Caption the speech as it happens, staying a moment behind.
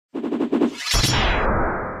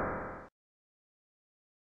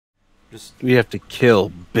Just We have to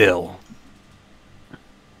kill Bill.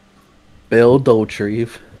 Bill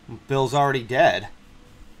Doltreve. Bill's already dead.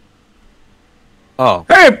 Oh.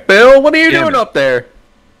 Hey, Bill, what are you Damn doing it. up there?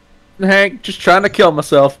 Hank, just trying to kill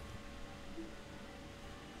myself.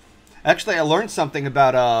 Actually, I learned something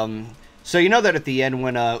about so you know that at the end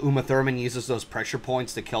when Uma Thurman uses those pressure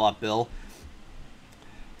points to kill off Bill.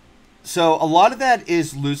 So a lot of that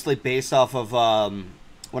is loosely based off of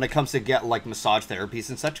when it comes to get like massage therapies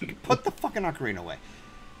and such. Put the fucking ocarina away.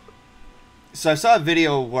 So I saw a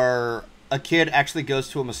video where a kid actually goes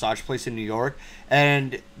to a massage place in New York,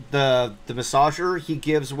 and the massager, he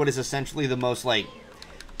gives what is essentially the most like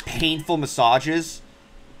painful massages,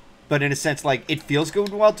 but in a sense like it feels good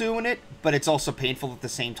while doing it, but it's also painful at the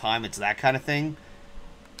same time. It's that kind of thing.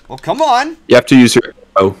 Well, come on. You have to use your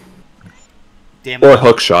arrow Damn or it.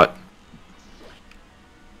 hook shot.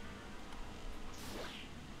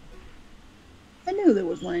 I knew there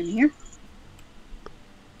was one in here.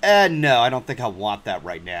 No, I don't think I want that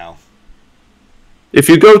right now. If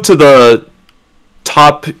you go to the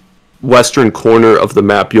top western corner of the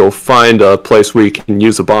map, you'll find a place where you can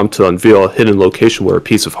use a bomb to unveil a hidden location where a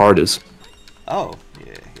piece of heart is. Oh,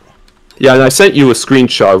 yeah. Yeah, and I sent you a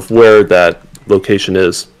screenshot of where that location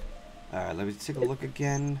is. Alright, let me take a look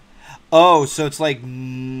again. Oh, so it's like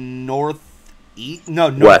northeast? No,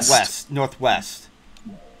 northwest. Northwest.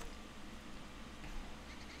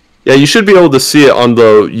 Yeah, you should be able to see it on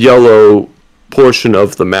the yellow portion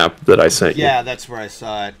of the map that I sent you. Yeah, that's where I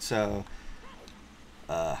saw it. So,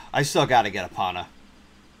 I still gotta get Apana.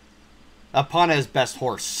 Apana is best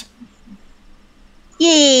horse.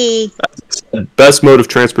 Yay! Best mode of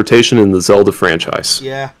transportation in the Zelda franchise.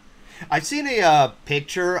 Yeah. I've seen a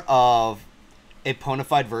picture of a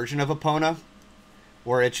ponified version of Epona,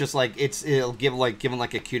 where it's just like it'll give like given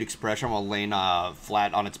like a cute expression while laying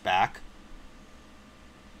flat on its back.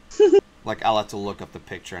 Like I'll have to look up the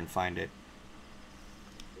picture and find it.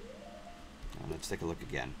 Let's take a look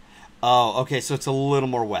again. Oh, okay, so it's a little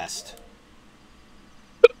more west.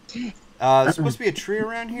 There's supposed to be a tree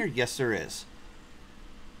around here? Yes, there is.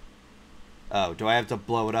 Oh, do I have to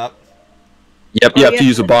blow it up? Yep, you have to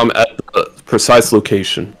use a bomb at the precise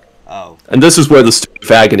location. Oh. And this is where the Stone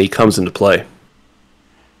of Agony comes into play.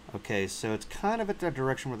 Okay, so it's kind of at that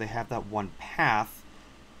direction where they have that one path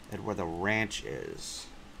at where the ranch is.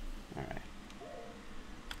 Alright.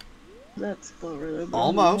 That's over the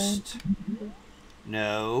Almost.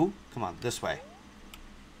 No. Come on, this way.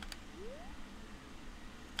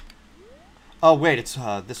 Oh, wait, it's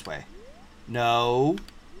this way. No.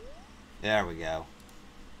 There we go.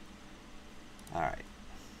 Alright.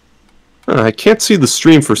 I can't see the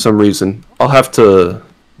stream for some reason. I'll have to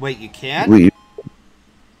Wait, you can? leave.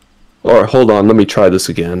 Or, hold on, let me try this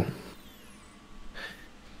again.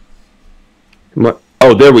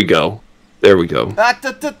 Oh, there we go. There we go. Ah,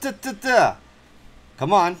 da, da, da, da, da.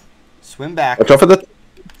 Come on. Swim back. Watch out for that.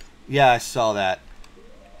 Yeah, I saw that.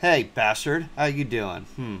 Hey, bastard. How you doing?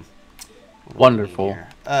 What do we Wonderful. need here?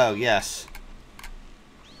 Oh, yes.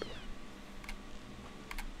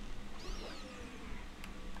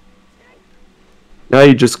 Now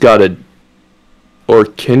you just gotta... Or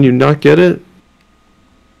can you not get it?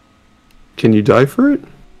 Can you die for it?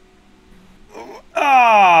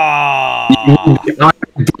 Ah!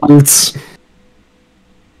 Boots.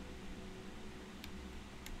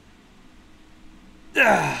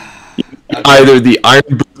 Either the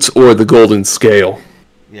iron boots or the golden scale.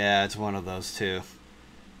 Yeah, it's one of those two.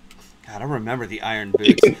 God, I remember the iron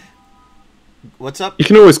boots. What's up? You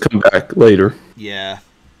can always come back later. Yeah.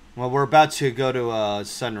 Well, we're about to go to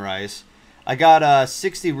Sunrise. I got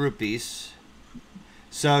 60 rupees.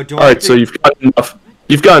 So do I? All right, so you've got enough.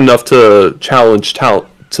 You've got enough to challenge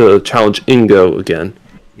Ingo again.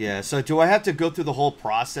 Yeah. So do I have to go through the whole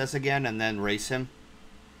process again and then race him?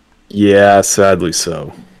 Yeah, sadly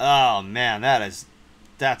so. Oh man,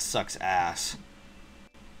 that sucks ass.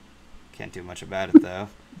 Can't do much about it though.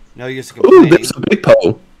 No use of Ooh, complaining. there's a big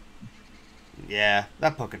Poe. Yeah,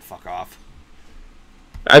 that Poe can fuck off.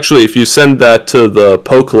 Actually, if you send that to the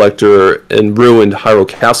Poe collector in ruined Hyrule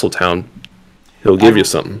Castle Town, he'll give you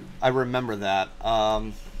something. I remember that.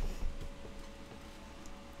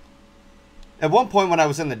 At one point when I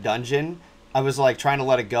was in the dungeon, I was like trying to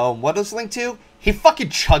let it go, and what does Link do? He fucking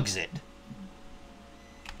chugs it.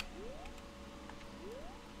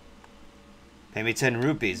 Pay me 10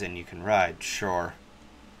 rupees and you can ride. Sure.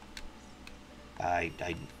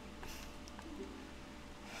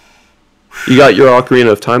 You got your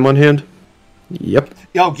Ocarina of Time on hand? Yep.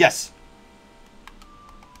 Oh, yes.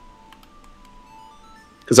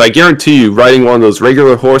 Because I guarantee you, riding one of those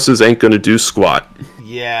regular horses ain't gonna do squat.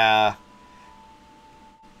 Yeah.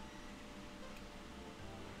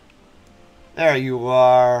 There you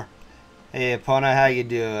are. Hey, Epona, how you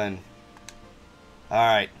doing?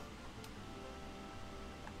 Alright.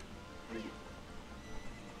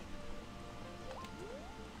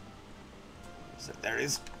 So there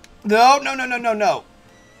is... No, no, no, no, no, no.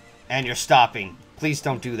 And you're stopping. Please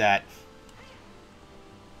don't do that.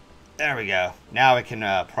 There we go. Now I can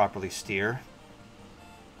properly steer.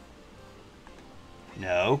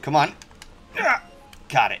 No, come on.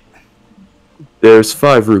 Got it. There's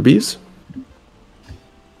 5 rubies.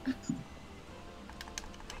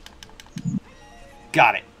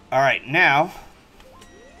 Got it. Alright, now...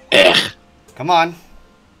 Come on.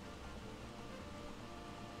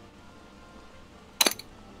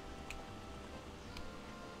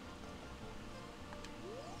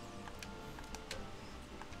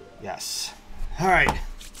 Yes. Alright.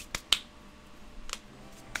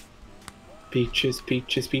 Peaches,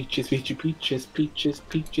 peaches, peaches, peaches, peaches, peaches,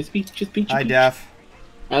 peaches, peaches, peaches. Hi, Daph.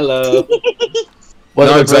 Hello. Was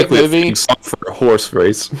Not it a exactly great a movie? theme song for a horse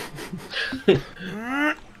race.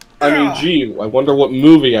 I mean, gee, I wonder what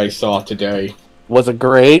movie I saw today. Was it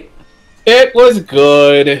great? It was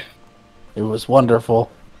good. It was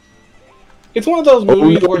wonderful. It's one of those Oh,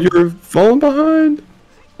 movies no, where you're falling behind.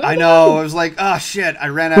 I know. I was like, oh, shit. I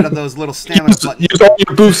ran out of those little stamina buttons. Use all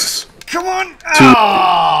your boosts. Come on.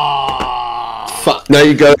 Oh, fuck. Now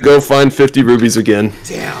you gotta go find 50 rubies again.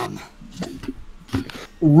 damn.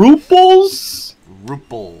 Ruples?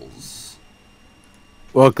 Ruples.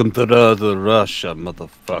 Welcome to the Russia,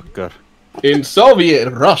 motherfucker. In Soviet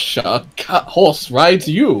Russia, horse rides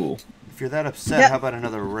you. If you're that upset, Yep. how about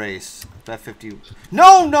another race? Bet 50.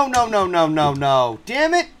 No, no, no, no, no, no, no.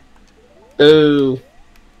 Damn it. Oh,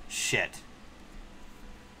 Shit.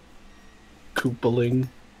 Koopaling.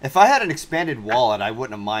 If I had an expanded wallet, I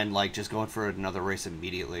wouldn't have mind, like, just going for another race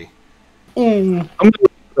immediately. How many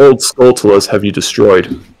old Skulltulas have you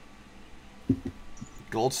destroyed?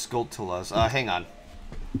 Gold Sculptulas. Hang on.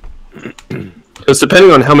 Because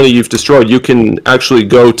depending on how many you've destroyed, you can actually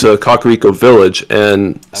go to Kakariko Village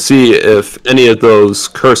and see if any of those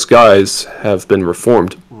cursed guys have been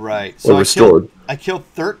reformed Right. or restored. I killed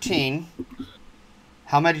 13.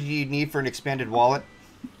 How many do you need for an expanded wallet?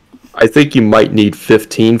 I think you might need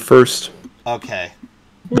 15 first. Okay.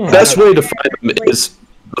 The best way to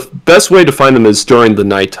find them is during the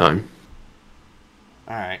nighttime.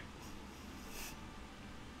 Alright.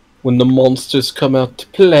 When the monsters come out to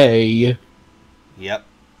play. Yep.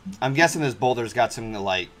 I'm guessing this boulder's got some,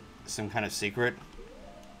 like, some kind of secret.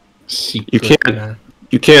 Secret.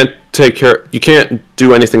 You can't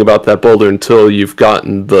do anything about that boulder until you've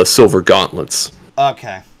gotten the silver gauntlets,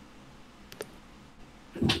 Okay.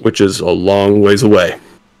 which is a long ways away.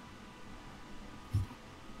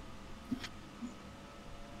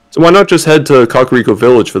 So why not just head to Kakariko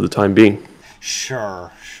Village for the time being?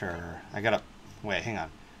 Sure, sure. I gotta... Wait, hang on.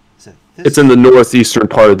 Is it this? It's in the northeastern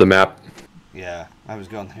part of the map. Yeah, I was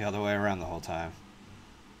going the other way around the whole time.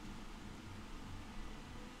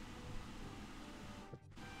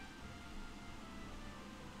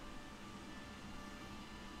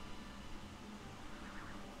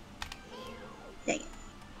 Dang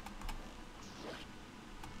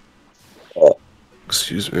it.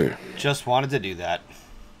 Excuse me. Just wanted to do that.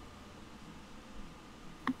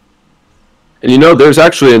 And you know, there's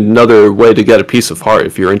actually another way to get a piece of heart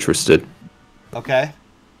if you're interested. Okay.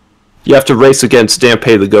 You have to race against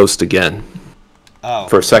Dampé the Ghost again Oh.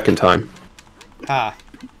 for a second time. Huh.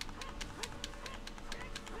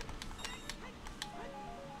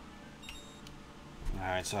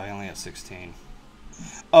 Alright, so I only have 16.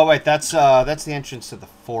 Oh, wait, that's the entrance to the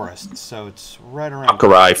forest, so it's right around...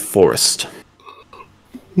 Sakurai Forest.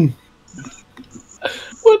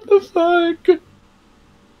 What the fuck?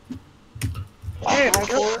 I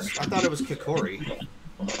thought it was Kikori.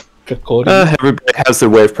 Kakori. Everybody has their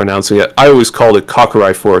way of pronouncing it. I always called it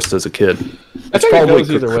Kakurai Forest as a kid. I think it goes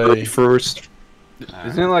either Kakuri way. first.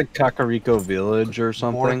 Isn't it like Kakariko Village or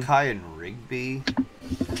something? Mordecai and Rigby?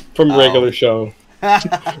 From Oh. regular show.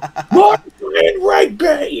 Martin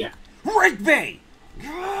Rigby! Rigby!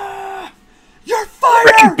 You're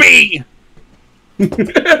fired! Rigby!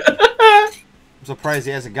 I'm surprised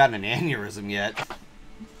he hasn't gotten an aneurysm yet.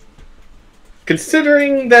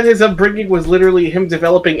 Considering that his upbringing was literally him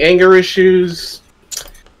developing anger issues,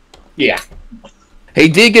 yeah. He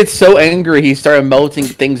did get so angry he started melting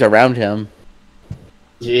things around him.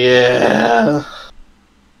 Yeah.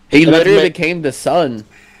 He And that's literally became the sun.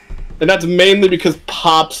 And that's mainly because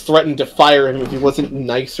Pops threatened to fire him if he wasn't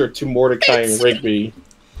nicer to Mordecai and Rigby.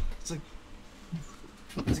 It's like,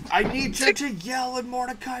 I need you to yell at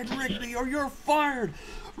Mordecai and Rigby or you're fired!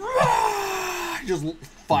 He just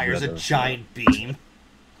fires a giant beam.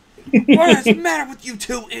 What is the matter with you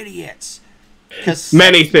two idiots?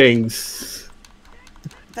 Many things.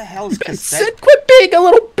 What the hell is cassette? Sid, quit being a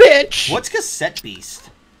little bitch. What's cassette beast?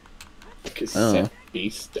 Cassette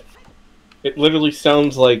beast. It literally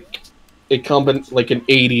sounds like like an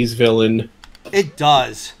 80s villain. It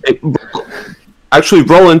does. Actually,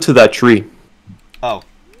 roll into that tree. Oh.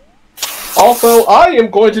 Also, I am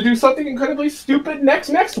going to do something incredibly stupid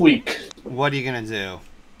next week. What are you gonna do?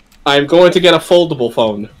 I'm going to get a foldable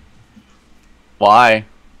phone. Why?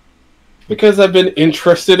 Because I've been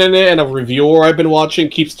interested in it, and a reviewer I've been watching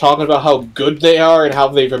keeps talking about how good they are and how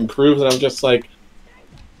they've improved, and I'm just like...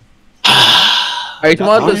 Are you talking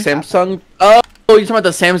about the Samsung? Oh, you're talking about the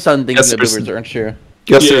Samsung thing the viewers aren't sure.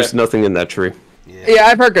 Guess there's nothing in that tree. Yeah,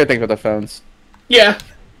 I've heard good things about the phones. Yeah.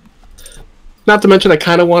 Not to mention, I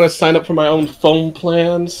kind of want to sign up for my own phone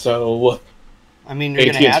plan, so... I mean, you're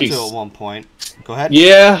gonna have to at one point. Go ahead.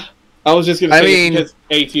 Yeah. I was just gonna say because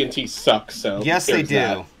AT&T sucks, so... Yes, they do.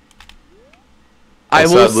 That. I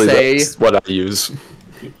will say... That's what I use.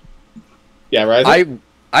 Yeah, right?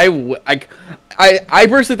 I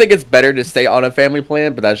personally think it's better to stay on a family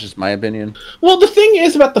plan, but that's just my opinion. Well, the thing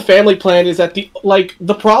is about the family plan is that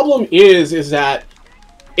the problem is that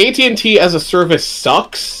AT&T as a service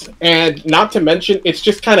sucks, and not to mention it's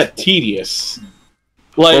just kind of tedious.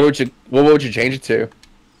 Like, what would you change it to?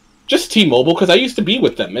 Just T-Mobile, because I used to be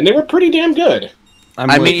with them, and they were pretty damn good.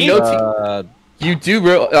 You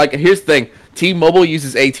do like. Here's the thing: T-Mobile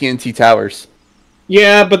uses AT&T towers.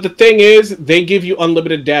 Yeah, but the thing is, they give you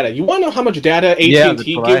unlimited data. You want to know how much data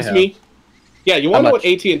AT&T gives me? Yeah, you want to know what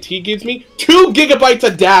AT&T gives me? 2 gigabytes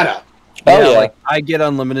of data! Yeah, like, I get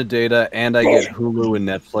unlimited data, and I get Hulu and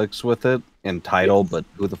Netflix with it, and Tidal, but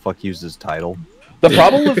who the fuck uses Tidal? The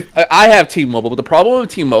problem with... I have T-Mobile, but the problem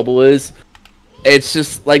with T-Mobile is... It's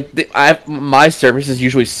just, like, my service is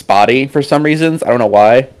usually spotty for some reasons. I don't know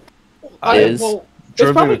why.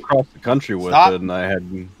 Driven across the country with it, and I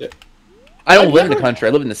had... I don't live in the country.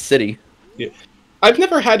 I live in the city. Yeah. I've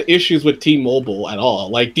never had issues with T-Mobile at all.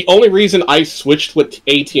 Like, the only reason I switched with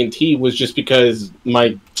AT&T was just because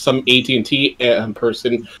some AT&T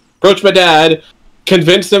person approached my dad,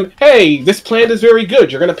 convinced him, hey, this plan is very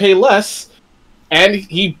good. You're going to pay less. And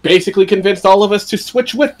he basically convinced all of us to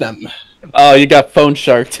switch with them. Oh, you got phone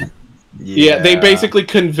sharked. Yeah, they basically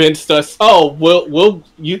convinced us, oh,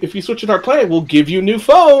 if you switch in our plan, we'll give you new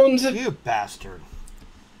phones. You bastard.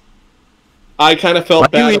 I kind of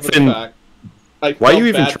felt bad over the fact. Why are you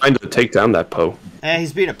even trying to take down that Poe?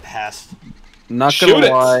 He's being a pest. Not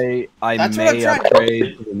gonna lie, I may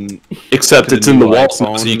upgrade. Except it's in the wall,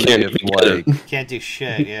 so you can't even get it. Can't do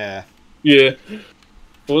shit, yeah. Yeah.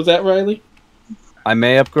 What was that, Riley? I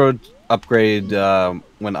may upgrade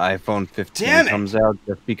when iPhone 15 comes out,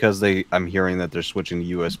 just because I'm hearing that they're switching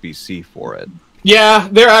to USB-C for it. Yeah,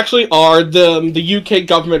 there actually are. The UK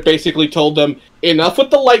government basically told them, enough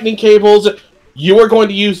with the lightning cables, you are going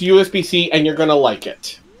to use USB-C and you're going to like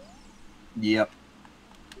it. Yep.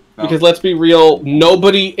 Because let's be real,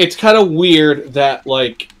 it's kind of weird that,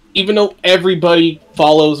 like, even though everybody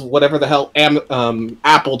follows whatever the hell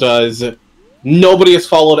Apple does, nobody has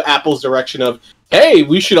followed Apple's direction of, hey,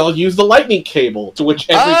 we should all use the lightning cable, to which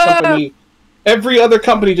every other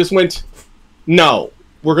company just went, no.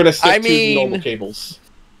 We're gonna stick to the normal cables.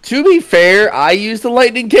 To be fair, I use the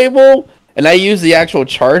lightning cable and I use the actual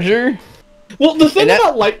charger. Well, the thing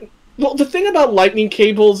about lightning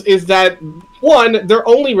cables is that 1, they're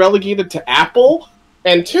only relegated to Apple,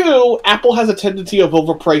 and 2, Apple has a tendency of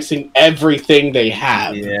overpricing everything they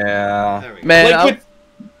have. Yeah, man.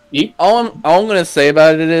 All I'm gonna say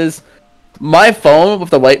about it is, my phone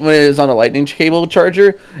when it is on a lightning cable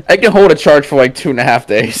charger, I can hold a charge for like 2.5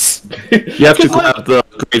 days. You have to grab the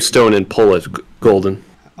gravestone and pull it, Golden.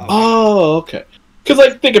 Oh, okay. Because,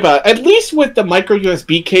 like, think about it. At least with the micro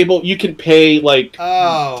USB cable, you can pay, like,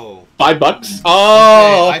 $5.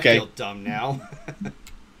 Oh, okay. I feel dumb now.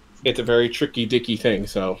 It's a very tricky, dicky thing,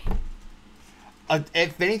 so...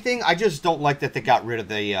 if anything, I just don't like that they got rid of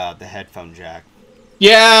the headphone jack.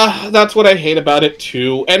 Yeah, that's what I hate about it,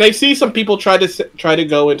 too. And I see some people try to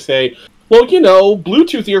go and say, well,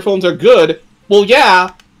 Bluetooth earphones are good. Well,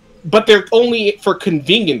 yeah, but they're only for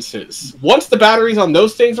conveniences. Once the batteries on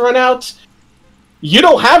those things run out, you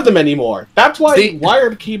don't have them anymore. That's why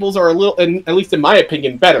wired cables are a little, at least in my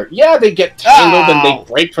opinion, better. Yeah, they get tangled and they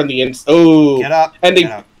break from the inside. Oh, get up! And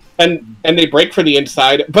they break from the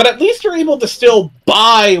inside. But at least you're able to still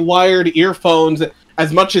buy wired earphones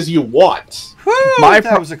as much as you want.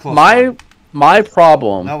 That was a close one. My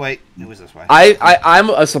problem. No, wait, it was this way.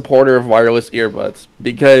 I'm a supporter of wireless earbuds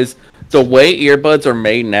because the way earbuds are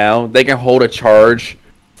made now, they can hold a charge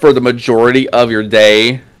for the majority of your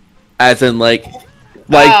day As in, like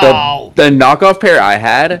Ow. the knockoff pair I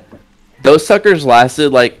had, those suckers lasted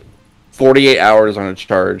like 48 hours on a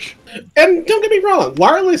charge. And don't get me wrong,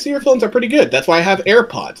 wireless earphones are pretty good. That's why I have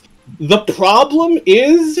AirPods. The problem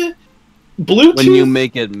is Bluetooth. When you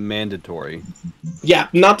make it mandatory. Yeah,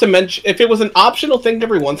 not to mention, if it was an optional thing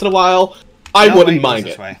every once in a while, I wouldn't mind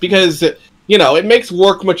it. Because, you know, it makes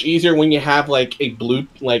work much easier when you have, like, a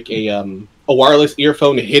wireless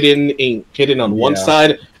earphone hidden on one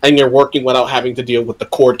side, and you're working without having to deal with the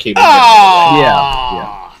cord cable. Oh!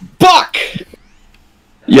 Yeah. Fuck!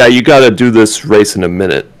 Yeah, you gotta do this race in a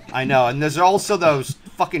minute. I know, and there's also those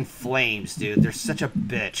fucking flames, dude. They're such a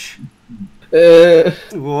bitch.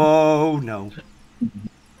 Whoa, no.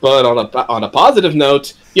 But on a positive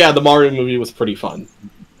note, yeah, the Mario movie was pretty fun.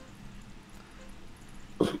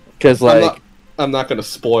 Because, like... I'm not gonna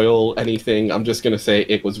spoil anything. I'm just gonna say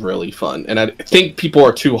it was really fun. And I think people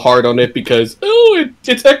are too hard on it because,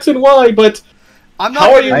 it's X and Y, but... I'm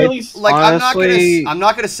not I'm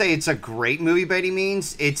not gonna say it's a great movie by any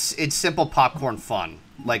means. It's simple popcorn fun.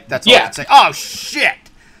 Like that's all I'd say. Oh shit!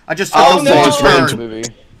 I just just movie.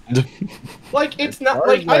 Like it's not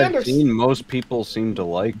like I understand. Most people seem to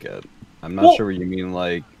like it. I'm not sure what you mean.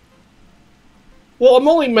 Like, well, I'm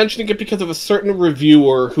only mentioning it because of a certain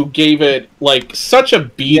reviewer who gave it like such a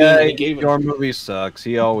beating. Yeah, he gave your movie sucks.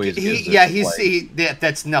 He always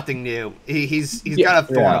that's nothing new. He's got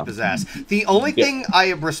a thorn up his ass. The only thing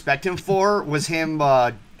I respect him for was him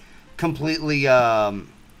completely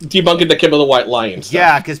debunking the Kim of the White Lion stuff.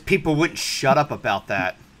 Yeah, because people wouldn't shut up about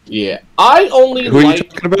that. Yeah, I only Who are you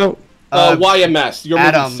talking about? YMS. Your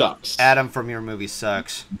movie sucks. Adam from Your Movie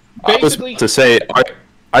Sucks. Basically, to say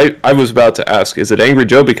I was about to ask, is it Angry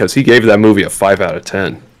Joe, because he gave that movie a 5 out of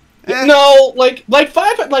 10. No, like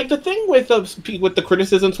the thing with the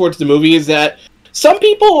criticism towards the movie is that some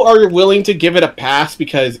people are willing to give it a pass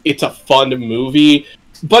because it's a fun movie.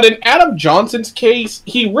 But in Adam Johnson's case,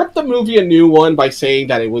 he ripped the movie a new one by saying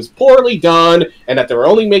that it was poorly done and that they were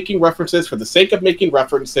only making references for the sake of making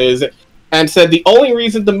references, and said the only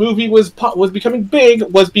reason the movie was becoming big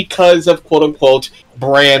was because of quote-unquote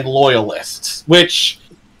brand loyalists, which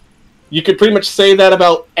you could pretty much say that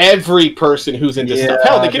about every person who's into stuff.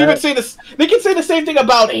 Hell, they can even say this. They can say the same thing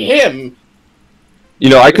about him. You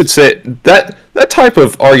know, I could say that type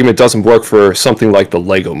of argument doesn't work for something like the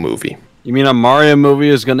Lego Movie. You mean a Mario movie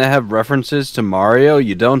is going to have references to Mario?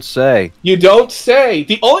 You don't say. You don't say.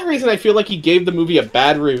 The only reason I feel like he gave the movie a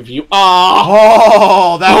bad review...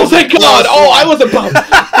 Oh, that was thank God! Oh, I was about...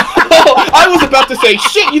 I was about to say,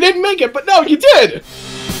 shit, you didn't make it, but no, you did!